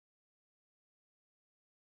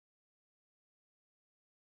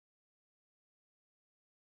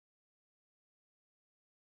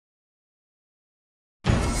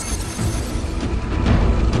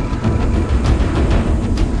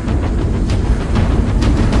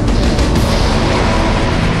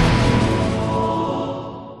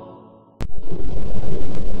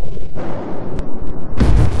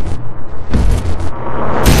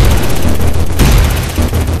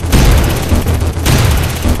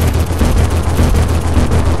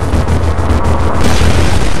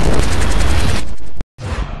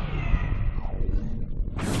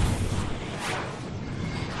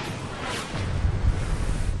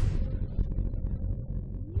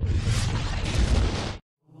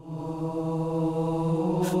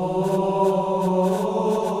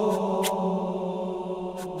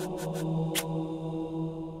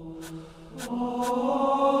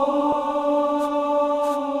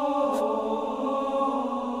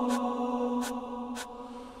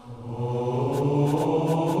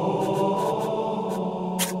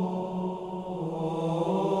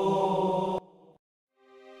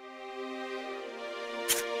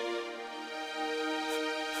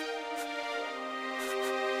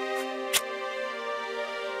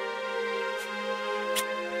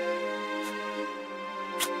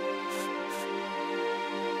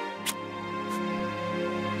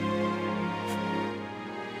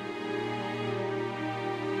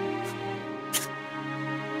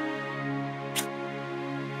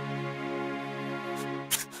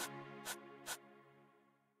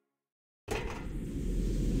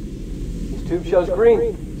Tube shows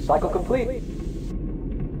green. Cycle complete.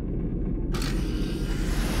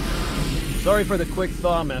 Sorry for the quick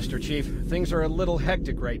thaw, Master Chief. Things are a little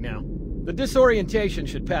hectic right now. The disorientation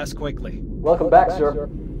should pass quickly. Welcome back, sir.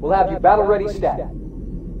 We'll have you battle-ready stat.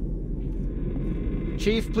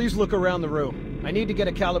 Chief, please look around the room. I need to get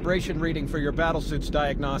a calibration reading for your battlesuit's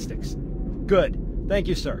diagnostics. Good. Thank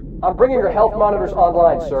you, sir. I'm bringing your health monitors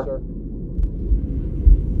online, sir.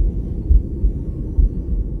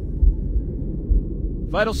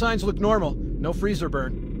 Vital signs look normal. No freezer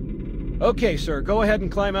burn. Okay, sir. Go ahead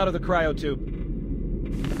and climb out of the cryo tube.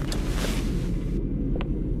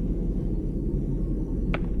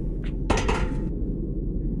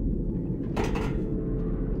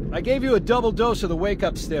 I gave you a double dose of the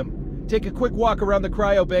wake-up stim. Take a quick walk around the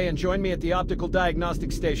cryo bay and join me at the optical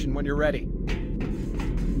diagnostic station when you're ready.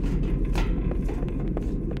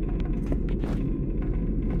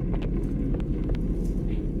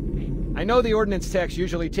 I know the ordnance techs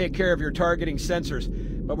usually take care of your targeting sensors,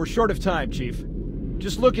 but we're short of time, Chief.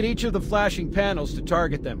 Just look at each of the flashing panels to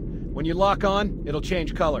target them. When you lock on, it'll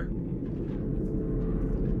change color.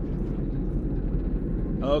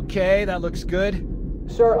 Okay, that looks good.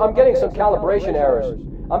 Sir, I'm getting some calibration errors.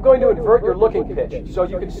 I'm going to invert your looking pitch, so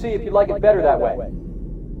you can see if you like it better that way.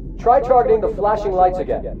 Try targeting the flashing lights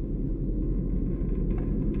again.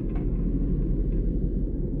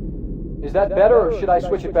 Is that better, or should I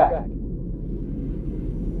switch it back?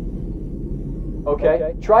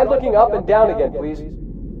 Okay, try looking up and down again, please.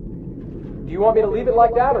 Do you want me to leave it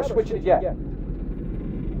like that, or switch it again?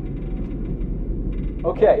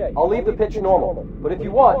 Okay, I'll leave the pitch normal, but if you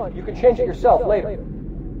want, you can change it yourself later.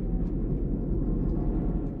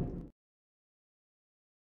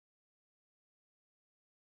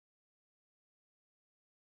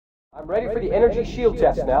 I'm ready for the energy shield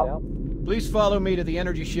test now. Please follow me to the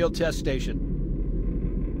energy shield test station.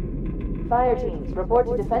 Fire teams, report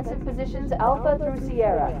to defensive positions Alpha through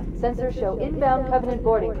Sierra. Sensors show inbound Covenant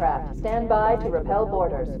boarding craft. Stand by to repel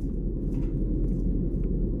boarders.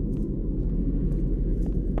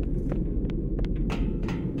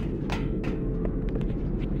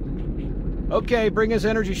 Okay, bring his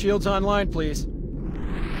energy shields online, please.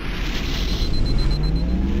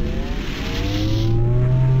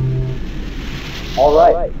 All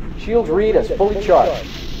right. Shields read as fully charged.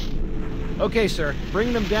 Okay, sir.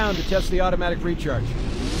 Bring them down to test the automatic recharge.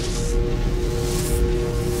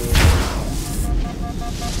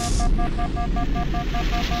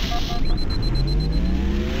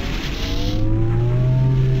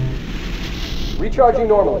 Recharging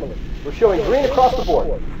normally. We're showing green across the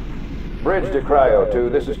board. Bridge to Cryo 2,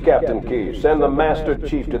 this is Captain Key. Send the Master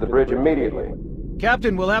Chief to the bridge immediately.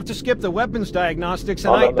 Captain, we'll have to skip the weapons diagnostics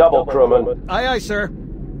and On the double, crewman. Aye, aye, sir.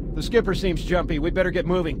 The skipper seems jumpy. We'd better get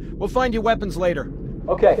moving. We'll find you weapons later.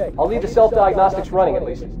 Okay, I'll leave the self-diagnostics running at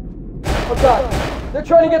least. Oh God! They're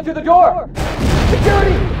trying to get through the door!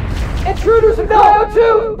 Security! Intruders in Cryo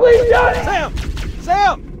 2! Please, Johnny! Sam!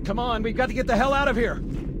 Sam! Come on, we've got to get the hell out of here.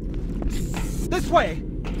 This way!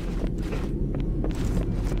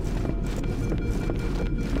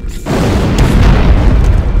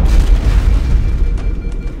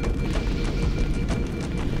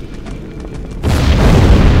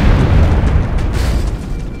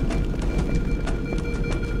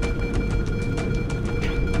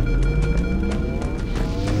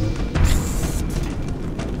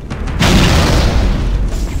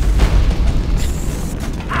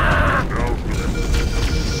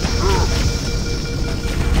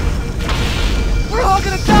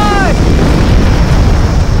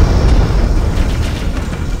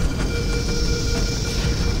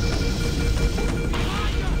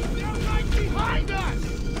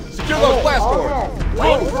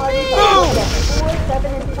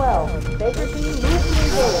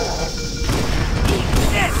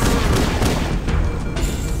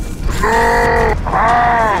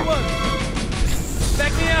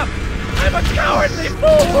 Back me up! I'm a cowardly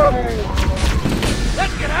fool!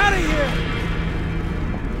 Let's get out of here!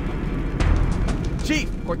 Chief,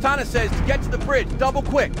 Cortana says to get to the bridge, double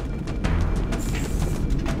quick.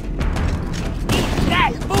 Eat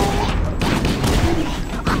that, fool!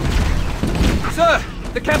 Sir,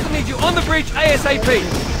 the captain needs you on the bridge ASAP.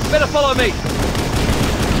 Better follow me.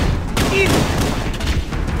 Eat it!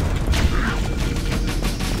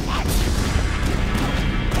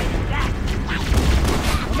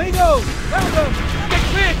 Amigos! There we go! Get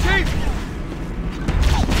clear, Chief!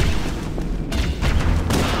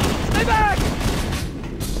 Stay back!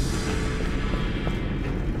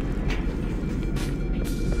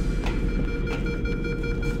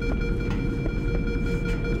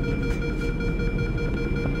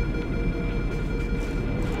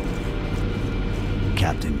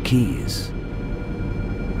 Keyes.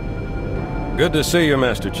 Good to see you,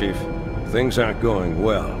 Master Chief. Things aren't going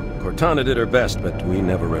well. Cortana did her best, but we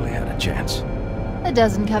never really had a chance. A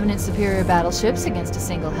dozen Covenant superior battleships against a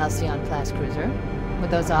single Halcyon-class cruiser.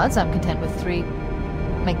 With those odds, I'm content with 3...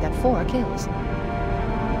 make that 4 kills.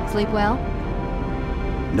 Sleep well?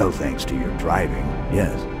 No thanks to your driving,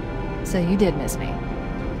 yes. So you did miss me.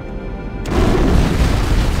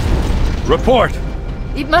 Report!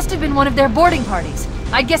 It must have been one of their boarding parties.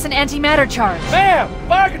 I'd guess an antimatter charge. Ma'am!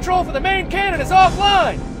 Fire control for the main cannon is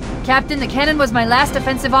offline! Captain, the cannon was my last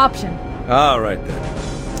offensive option. All right,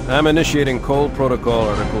 then. I'm initiating Cold Protocol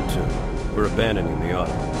Article 2. We're abandoning the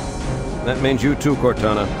Autumn. That means you too,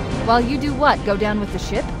 Cortana. While you do what? Go down with the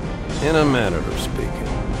ship? In a manner of speaking.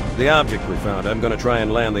 The object we found, I'm gonna try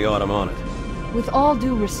and land the Autumn on it. With all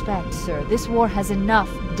due respect, sir, this war has enough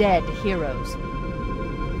dead heroes.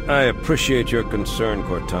 I appreciate your concern,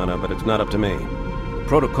 Cortana, but it's not up to me.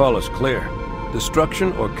 The protocol is clear.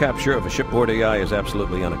 Destruction or capture of a shipboard AI is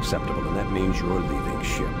absolutely unacceptable, and that means you're leaving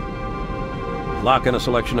ship. Lock in a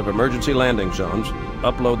selection of emergency landing zones,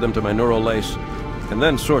 upload them to my neural lace, and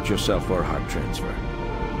then sort yourself for a heart transfer.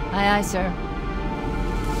 Aye, aye, sir.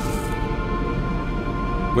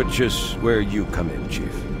 Which is where you come in,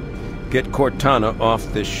 Chief. Get Cortana off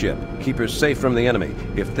this ship. Keep her safe from the enemy.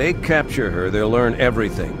 If they capture her, they'll learn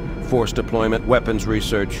everything. Force deployment, weapons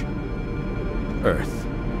research. Earth.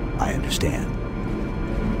 I understand.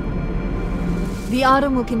 The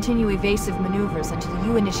Autumn will continue evasive maneuvers until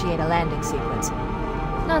you initiate a landing sequence.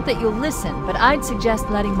 Not that you'll listen, but I'd suggest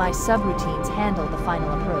letting my subroutines handle the final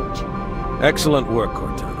approach. Excellent work,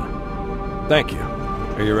 Cortana. Thank you.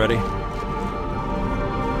 Are you ready?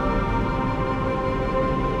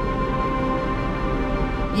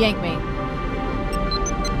 Yank me.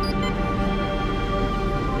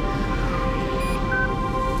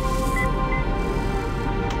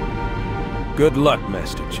 Good luck,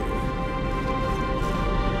 Master Chief.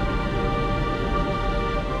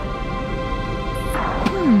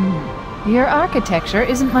 Your architecture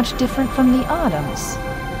isn't much different from the Autumn's.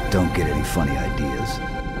 Don't get any funny ideas.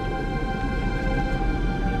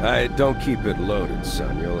 Don't keep it loaded,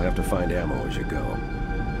 son. You'll have to find ammo as you go.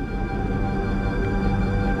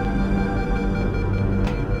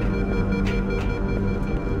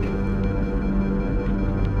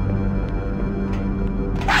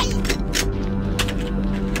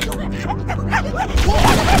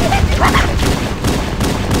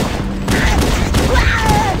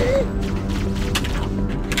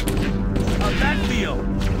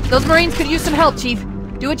 Those Marines could use some help, Chief.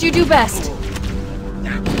 Do what you do best.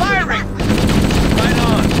 Firing! Right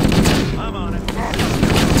on. I'm on it.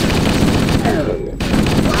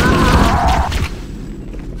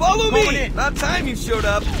 Follow me! About time you showed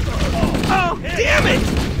up. Oh, damn it!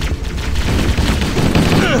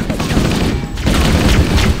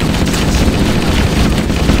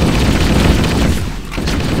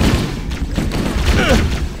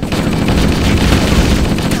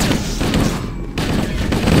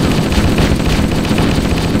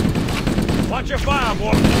 Watch your fire,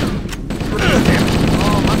 boy!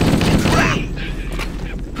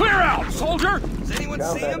 Clear out, soldier! Does anyone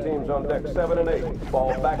see Combat him? teams on deck 7 and 8.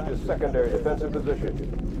 Fall back to secondary defensive position.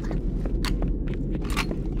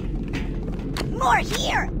 More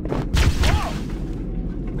here! Whoa!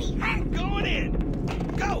 We ain't going in!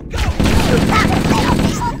 Go, go!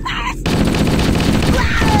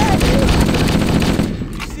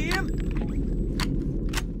 You see him?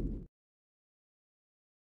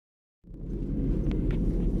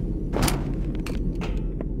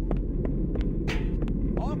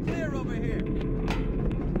 All clear over here.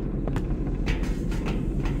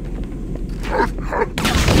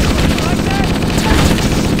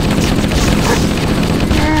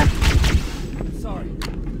 Sorry.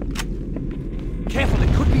 Careful,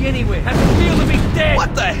 it could be anywhere. Has the feel to be dead.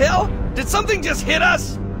 What the hell? Did something just hit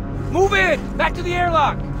us? Move in! Back to the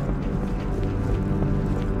airlock!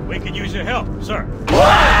 We could use your help, sir.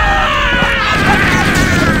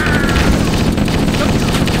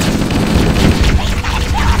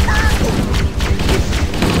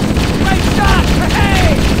 Great shot!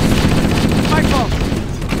 Hey! My fault.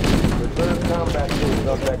 Reserve combat teams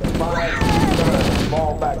on deck 5 and 9.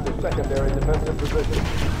 Fall back to secondary defensive position.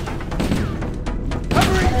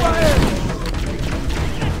 Covering fire!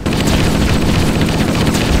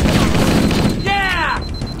 Yeah!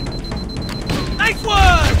 Nice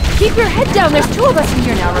one! Keep your head down. There's 2 of us in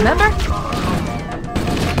here now, remember?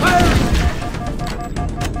 Fire!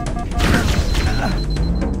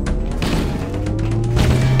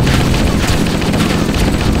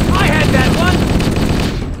 I had that one!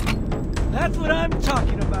 That's what I'm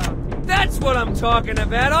talking about. That's what I'm talking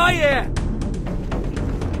about. Oh, yeah!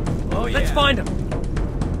 Oh, yeah. Let's find him.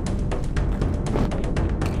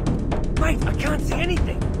 Mate, I can't see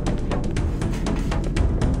anything.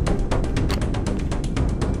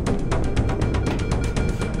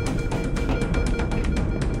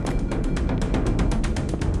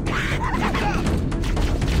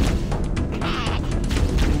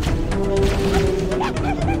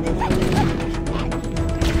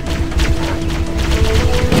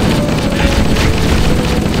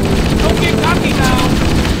 Don't get cocky now!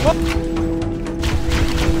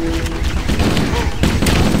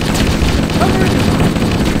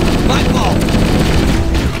 My fault.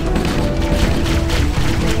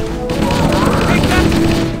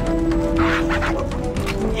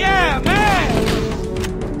 Yeah, man!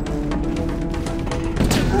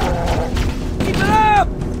 Keep it up!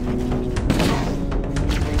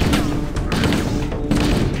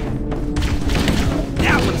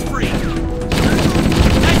 That one's free!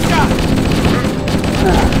 Nice shot!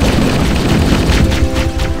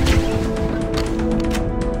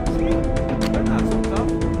 They're not so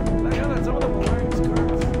tough. I got some of the boring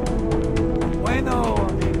skirts. Bueno,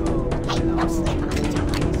 amigo.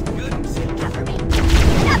 Good.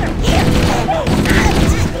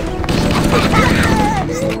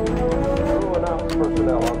 Crew and ops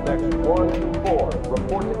personnel on decks 1 to 4.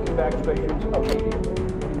 Report to evac stations immediately.